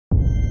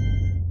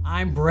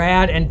I'm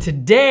Brad, and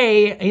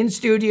today in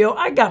studio,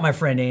 I got my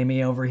friend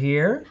Amy over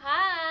here.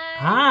 Hi.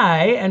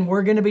 Hi, and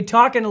we're gonna be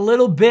talking a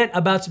little bit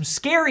about some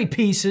scary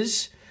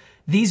pieces.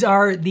 These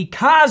are the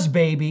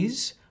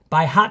Cosbabies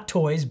by Hot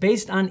Toys,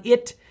 based on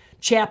It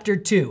Chapter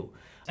 2.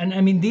 And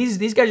I mean,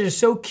 these guys are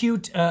so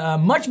cute,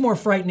 much more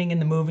frightening in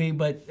the movie,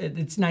 but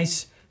it's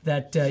nice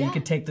that you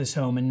could take this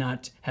home and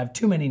not have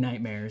too many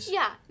nightmares.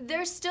 Yeah,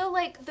 they're still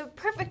like the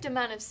perfect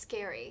amount of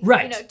scary.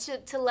 Right. You know,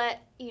 to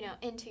let,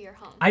 into your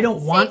home. I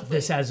don't want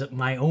this as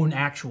my own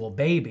actual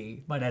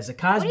baby, but as a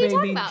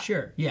Cosbaby,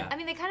 sure. Yeah. I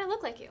mean, they kind of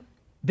look like you.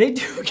 They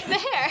do. The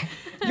hair.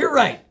 You're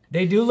right.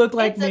 They do look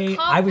like It's a me. I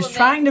compliment. was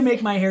trying to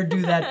make my hair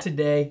do that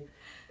today.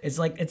 It's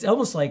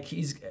almost like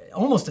he's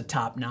almost a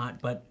top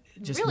knot, but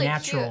just really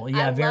natural. Cute.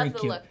 Yeah, I very love the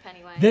cute. look,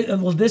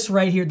 Pennywise. This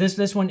right here,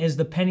 this one is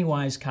the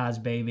Pennywise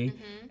Cosbaby.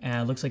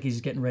 Looks like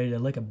he's getting ready to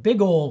lick a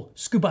big old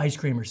scoop of ice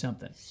cream or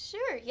something.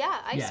 Sure,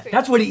 yeah, ice cream.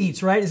 That's what he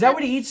eats, right? Is that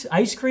what he eats?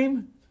 Ice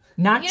cream?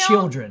 Not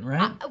children,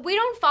 right? We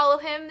don't follow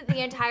him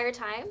the entire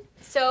time,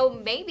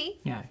 so maybe.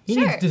 Yeah, he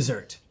needs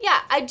dessert. Yeah,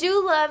 I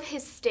do love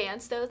his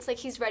stance, though. It's like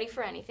he's ready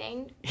for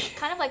anything. It's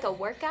kind of like a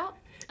workout.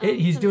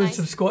 He's doing nice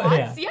some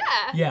squats.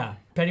 Yeah.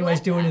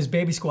 Pennywise doing his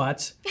baby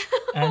squats.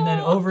 And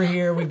then over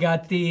here we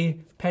got the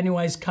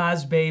Pennywise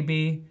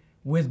Cosbaby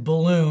with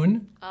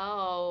balloon.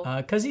 Oh.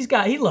 Because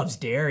he loves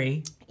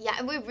Derry. Yeah,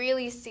 and we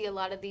really see a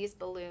lot of these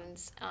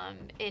balloons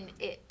in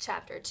It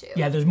Chapter 2.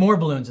 Yeah, there's more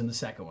balloons in the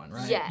second one,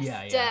 right? Yes,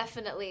 yeah.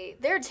 definitely.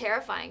 They're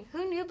terrifying.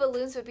 Who knew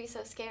balloons would be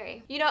so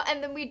scary?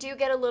 And then we do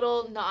get a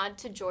little nod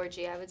to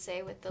Georgie, I would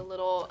say, with the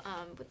little,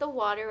 with the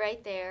water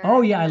right there.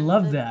 Oh, yeah, I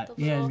love that.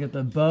 Yeah, he's got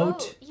the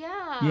boat.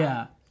 Yeah.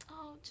 Yeah.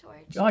 Oh,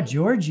 Georgie. Oh,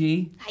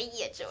 Georgie.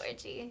 Hiya,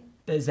 Georgie.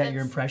 Is that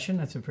your impression?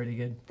 That's a pretty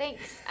good.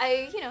 Thanks.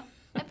 I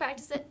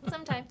practice it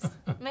sometimes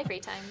in my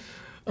free time.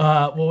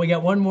 Well, we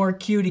got one more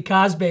cutie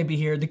Cosbaby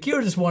here, the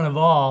cutest one of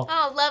all.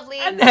 Oh, lovely.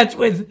 And that's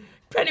with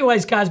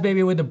Pennywise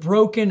Cosbaby with a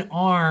broken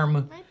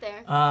arm. Right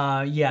there.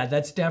 Yeah,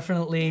 that's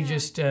definitely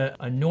just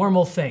a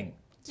normal thing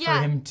for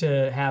him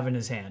to have in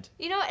his hand.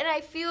 And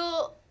I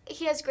feel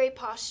he has great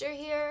posture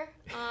here.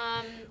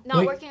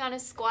 Not working on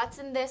his squats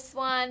in this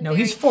one. No,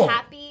 he's full.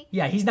 Happy.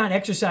 Yeah, he's not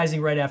exercising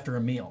right after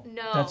a meal.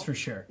 No. That's for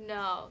sure.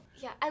 No.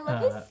 Yeah, I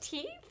love his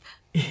teeth.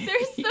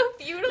 They're so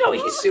beautiful. No,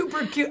 he's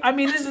super cute. I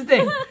mean, this is the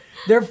thing.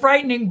 They're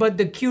frightening, but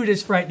the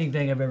cutest frightening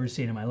thing I've ever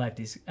seen in my life.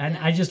 And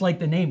I just like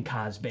the name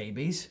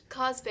Cosbabies.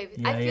 Cosbabies.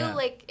 Yeah, I feel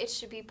like it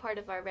should be part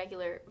of our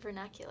regular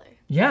vernacular.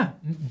 Yeah.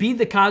 Be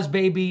the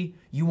Cosbaby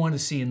you want to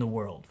see in the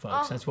world,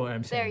 folks. That's what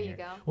I'm saying. There you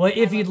go. Well,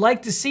 if you'd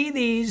like to see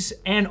these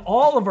and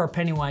all of our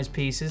Pennywise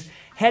pieces,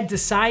 head to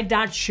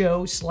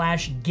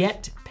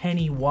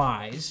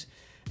side.show/getpennywise.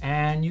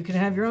 And you can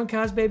have your own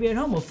Cosbaby at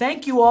home. Well,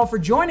 thank you all for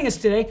joining us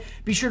today.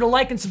 Be sure to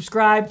like and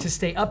subscribe to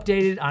stay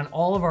updated on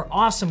all of our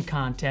awesome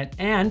content.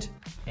 And,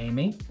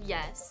 Amy?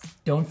 Yes.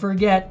 Don't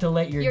forget to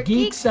let your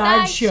geek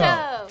side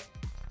show.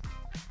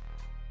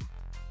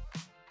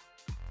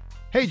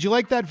 Hey, did you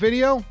like that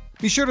video?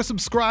 Be sure to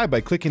subscribe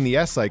by clicking the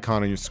S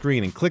icon on your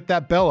screen and click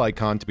that bell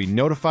icon to be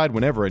notified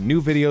whenever a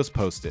new video is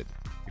posted.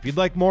 If you'd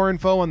like more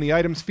info on the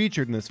items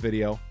featured in this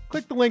video,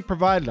 click the link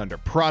provided under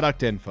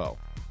Product Info.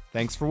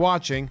 Thanks for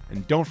watching,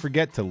 and don't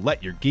forget to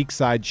let your geek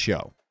side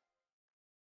show.